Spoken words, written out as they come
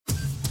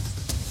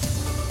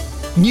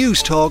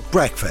News Talk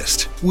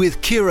Breakfast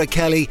with Ciara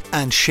Kelly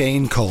and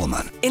Shane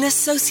Coleman. In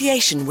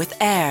association with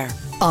AIR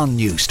On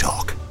News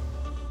Talk.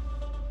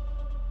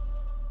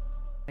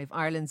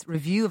 Ireland's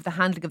review of the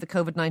handling of the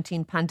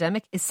COVID-19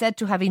 pandemic is said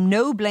to have a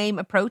no-blame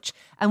approach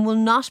and will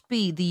not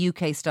be the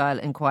UK-style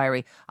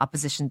inquiry.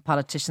 Opposition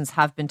politicians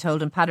have been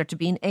told, and Peadar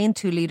Toibín,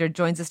 Aontú leader,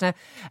 joins us now.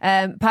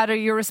 Peadar,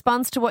 your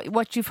response to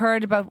what you've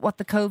heard about what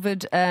the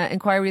COVID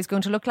inquiry is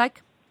going to look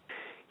like?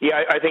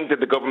 Yeah, I think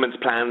that the government's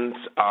plans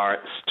are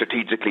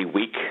strategically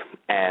weak.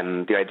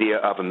 The idea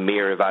of a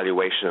mere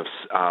evaluation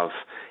of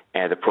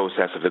the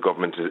process of the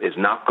government is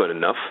not good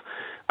enough.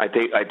 I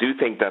do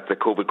think that the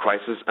COVID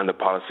crisis and the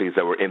policies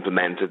that were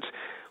implemented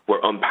were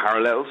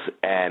unparalleled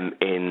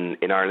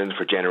in Ireland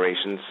for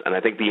generations. And I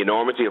think the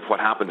enormity of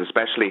what happened,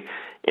 especially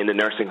in the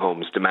nursing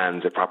homes,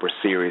 demands a proper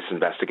serious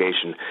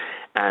investigation.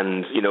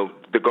 And, you know,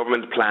 the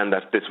government planned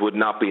that this would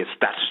not be a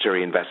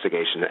statutory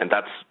investigation, and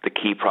that's the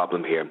key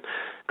problem here.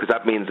 Because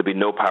that means there'd be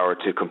no power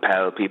to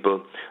compel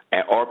people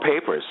or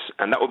papers,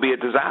 and that would be a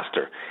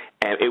disaster.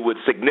 It would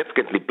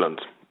significantly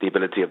blunt the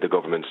ability of the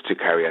government to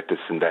carry out this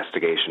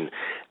investigation.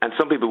 And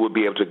some people would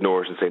be able to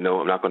ignore it and say, no,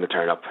 I'm not going to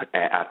turn up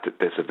at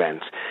this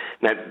event.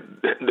 Now,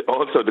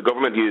 also, the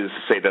government used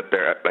to say that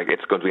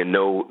it's going to be a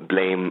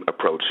no-blame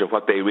approach. And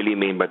what they really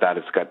mean by that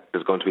is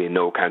there's going to be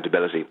no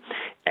accountability.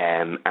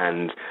 And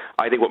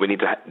I think what we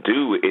need to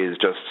do is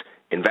just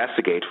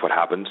investigate what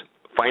happened,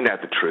 find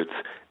out the truth,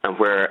 and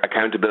where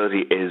accountability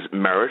is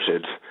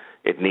merited,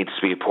 it needs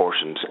to be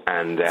apportioned.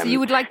 And so you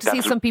would like to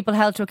see some people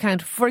held to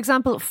account, for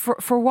example,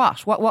 for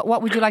what?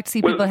 What would you like to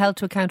see people held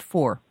to account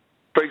for?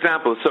 For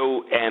example,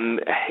 so in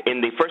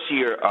the first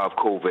year of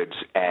COVID,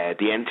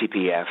 the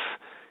NTPF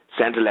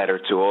sent a letter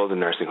to all the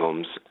nursing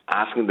homes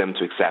asking them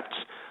to accept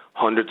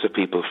hundreds of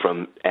people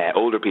from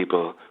older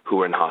people who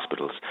were in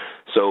hospitals.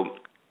 So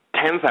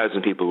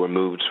 10,000 people were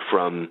moved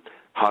from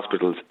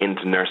hospitals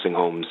into nursing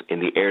homes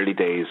in the early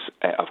days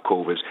of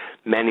COVID.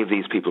 Many of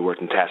these people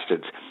weren't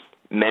tested.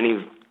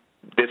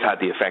 This had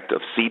the effect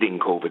of seeding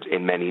COVID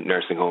in many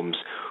nursing homes,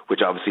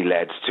 which obviously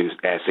led to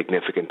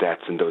significant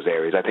deaths in those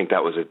areas. I think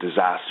that was a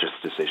disastrous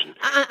decision.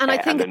 And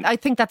I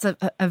think that's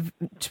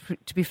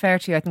to be fair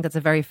to you, I think that's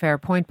a very fair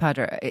point,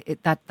 Peadar.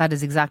 That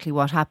is exactly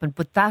what happened.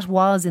 But that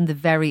was in the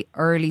very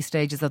early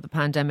stages of the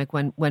pandemic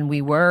when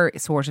we were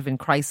sort of in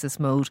crisis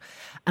mode,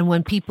 and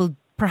when people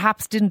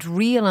perhaps didn't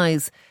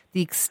realise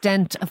the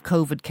extent of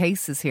COVID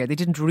cases here. They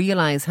didn't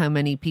realise how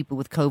many people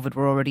with COVID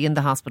were already in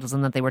the hospitals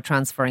and that they were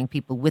transferring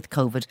people with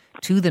COVID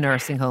to the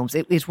nursing homes.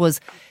 I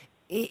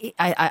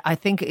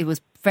think it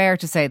was fair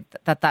to say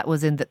that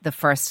was in the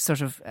first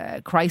sort of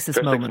crisis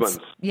moments. 6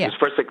 months. Yeah. It was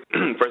first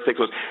 6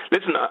 months.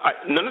 Listen,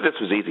 none of this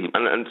was easy,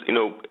 and you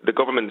know the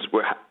government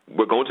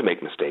were going to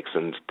make mistakes,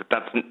 and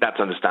that's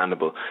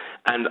understandable.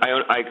 And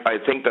I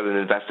think that an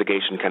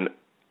investigation can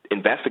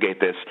investigate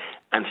this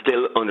and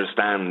still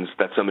understands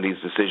that some of these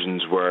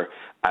decisions were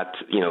at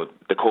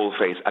the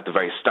coalface at the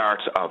very start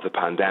of the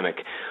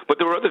pandemic. But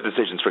there were other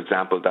decisions, for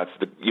example, that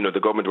the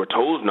government were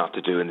told not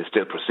to do, and they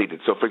still proceeded.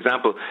 So, for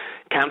example,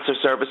 cancer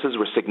services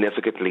were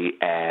significantly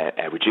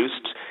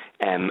reduced,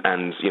 and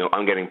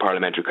I'm getting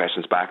parliamentary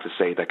questions back to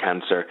say that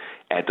cancer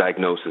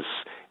diagnosis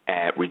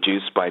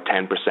reduced by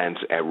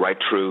 10% right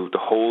through the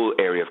whole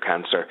area of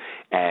cancer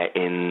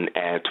in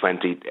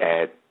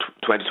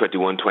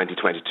 2021,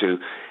 2022.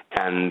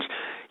 And,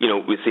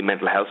 we see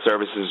mental health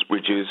services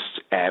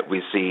reduced.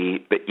 We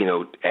see that,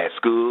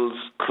 schools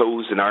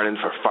closed in Ireland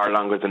for far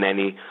longer than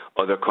any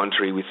other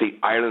country. We see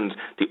Ireland,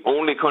 the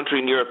only country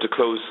in Europe to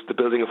close the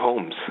building of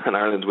homes, and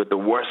Ireland with the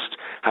worst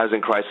housing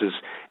crisis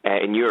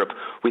in Europe.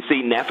 We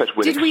see NEFIT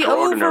with extraordinary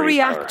power. Did we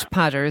overreact,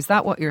 Peadar? Is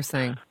that what you're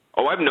saying?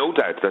 Oh, I've no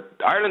doubt that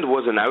Ireland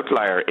was an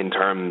outlier in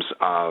terms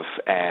of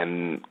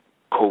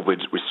COVID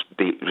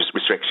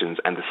restrictions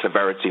and the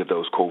severity of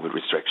those COVID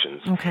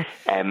restrictions. Okay.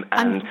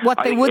 And what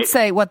they would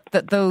say,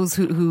 those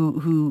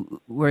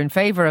who were in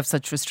favour of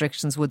such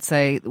restrictions would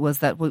say was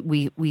that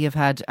we have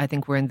had, I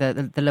think we're in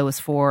the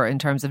lowest 4 in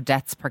terms of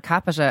deaths per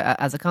capita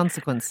as a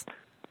consequence.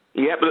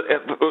 Yeah, but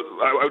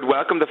I would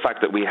welcome the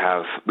fact that we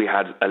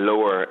had a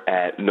lower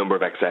number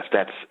of excess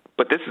deaths.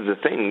 But this is the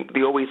thing,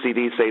 the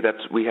OECD say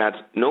that we had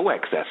no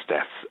excess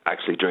deaths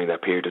actually during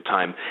that period of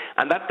time.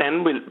 And that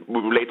then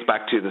relates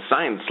back to the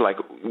science. Like,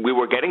 we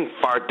were getting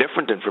far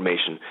different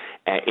information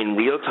in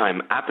real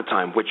time at the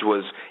time, which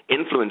was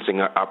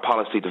influencing our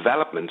policy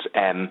development.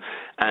 And,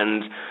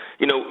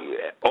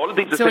 all of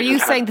these decisions... So are you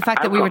saying the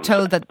fact that we were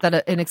told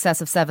that in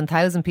excess of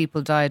 7,000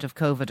 people died of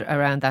COVID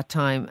around that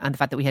time, and the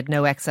fact that we had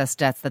no excess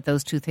deaths, that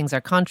those two things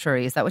are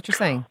contrary? Is that what you're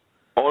saying?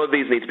 All of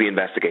these need to be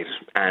investigated.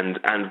 And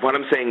what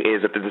I'm saying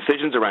is that the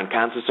decisions around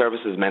cancer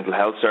services, mental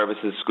health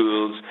services,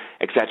 schools,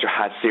 etc.,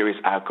 had serious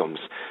outcomes.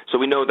 So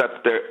we know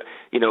that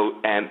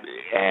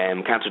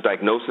cancer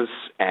diagnosis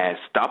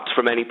stopped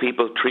for many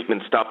people,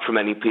 treatment stopped for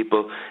many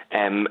people,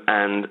 and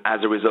as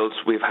a result,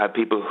 we've had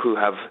people who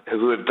have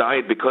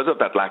died because of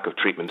that lack of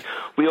treatment.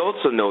 We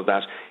also know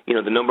that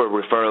the number of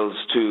referrals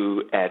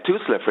to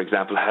Tusla, for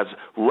example, has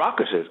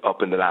rocketed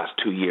up in the last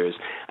 2 years,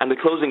 and the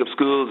closing of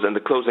schools and the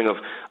closing of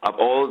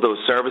all those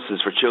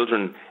services for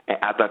children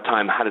at that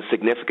time had a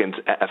significant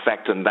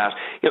effect on that.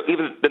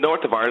 Even the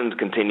north of Ireland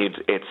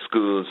continued its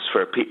schools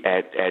for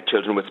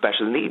children with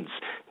special needs.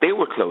 They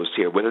were closed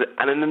here with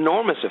an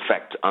enormous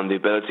effect on the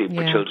ability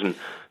for children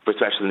with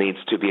special needs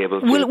to be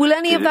able to... Will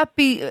any of that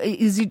be...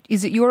 Is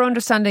it your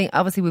understanding...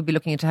 Obviously, we'll be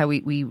looking into how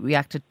we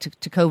reacted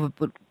to COVID,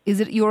 but is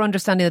it your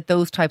understanding that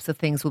those types of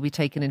things will be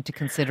taken into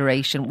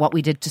consideration? What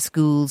we did to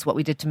schools, what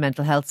we did to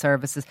mental health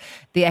services,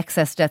 the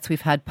excess deaths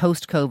we've had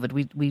post-COVID.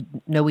 We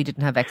know we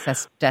didn't have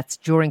excess deaths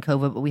during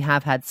COVID, but we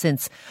have had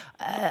since.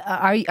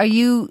 Are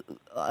you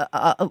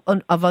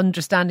of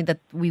understanding that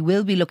we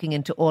will be looking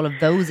into all of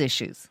those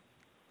issues?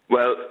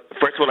 Well,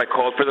 first of all, I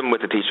called for them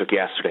with the Taoiseach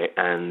yesterday,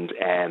 and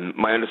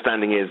my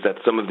understanding is that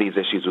some of these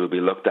issues will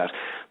be looked at.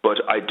 But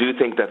I do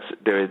think that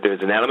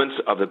there's an element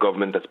of the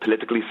government that's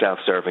politically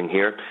self-serving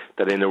here,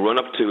 that in the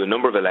run-up to a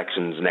number of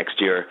elections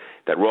next year,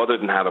 that rather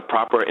than have a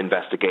proper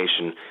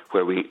investigation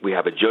where we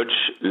have a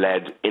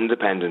judge-led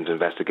independent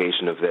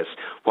investigation of this,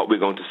 what we're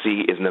going to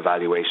see is an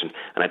evaluation.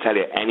 And I tell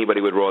you, anybody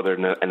would rather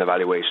an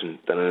evaluation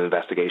than an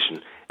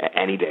investigation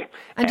any day.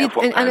 And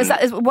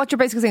is what you're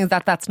basically saying is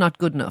that that's not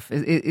good enough?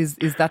 Is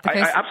that the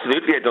case?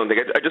 Absolutely, I don't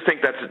think it. I just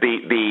think that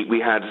we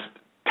had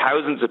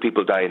thousands of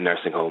people die in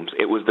nursing homes.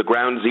 It was the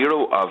ground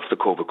zero of the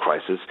COVID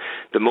crisis.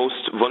 The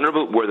most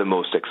vulnerable were the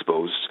most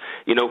exposed.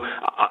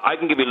 I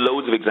can give you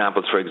loads of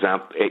examples, for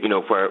example,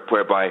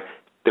 whereby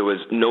there was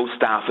no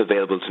staff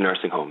available to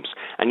nursing homes.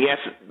 And yes,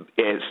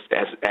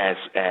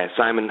 as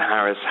Simon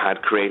Harris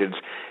had created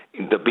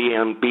the Be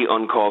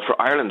On Call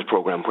for Ireland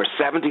programme, where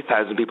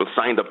 70,000 people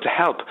signed up to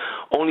help.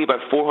 Only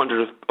about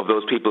 400 of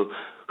those people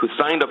who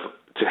signed up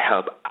to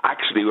help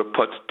actually were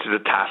put to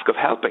the task of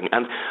helping.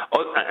 And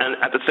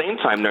at the same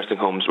time, nursing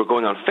homes were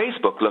going on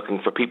Facebook looking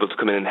for people to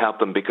come in and help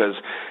them because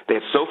they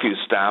had so few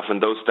staff,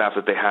 and those staff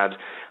that they had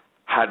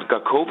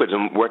got COVID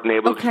and weren't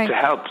able to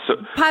help. So,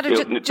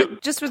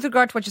 Peadar, just with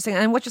regard to what you're saying,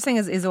 and what you're saying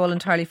is all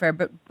entirely fair,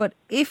 but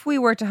if we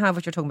were to have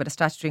what you're talking about, a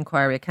statutory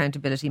inquiry,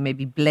 accountability,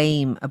 maybe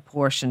blame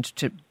apportioned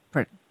to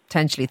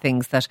potentially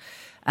things that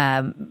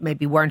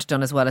maybe weren't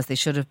done as well as they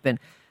should have been,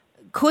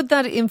 could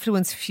that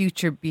influence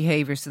future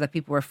behaviour so that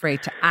people were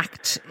afraid to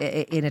act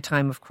in a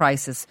time of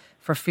crisis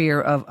for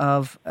fear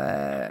of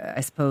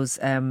I suppose,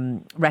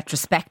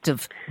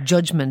 retrospective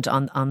judgment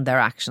on their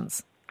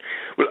actions?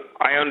 Well,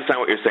 I understand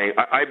what you're saying.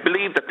 I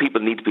believe that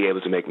people need to be able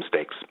to make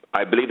mistakes.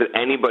 I believe that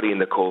anybody in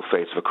the cold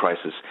face of a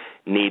crisis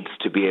needs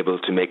to be able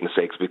to make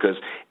mistakes, because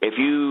if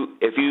you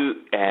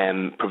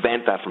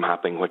prevent that from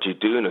happening, what you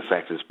do in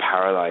effect is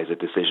paralyse a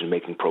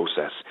decision-making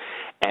process.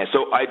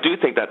 So I do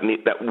think that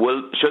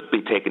should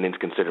be taken into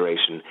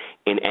consideration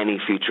in any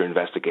future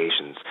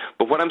investigations.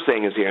 But what I'm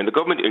saying is here, and the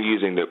government are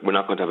using that we're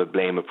not going to have a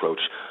blame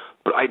approach,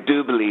 but I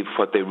do believe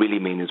what they really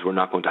mean is we're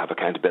not going to have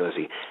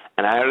accountability.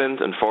 And Ireland,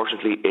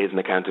 unfortunately, is an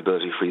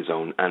accountability-free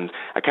zone. And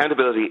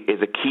accountability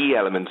is a key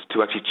element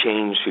to actually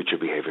change future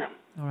behaviour.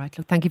 All right,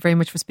 look, thank you very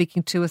much for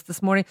speaking to us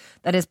this morning.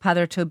 That is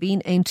Peadar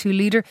Toibín, Aontú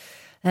leader.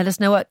 Let us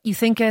know what you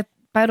think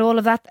about all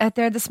of that out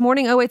there this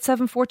morning.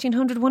 087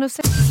 1400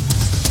 106.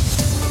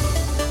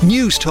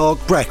 News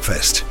Talk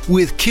Breakfast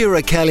with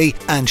Ciara Kelly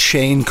and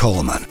Shane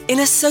Coleman.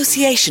 In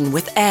association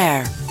with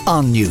AIR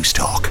On News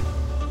Talk.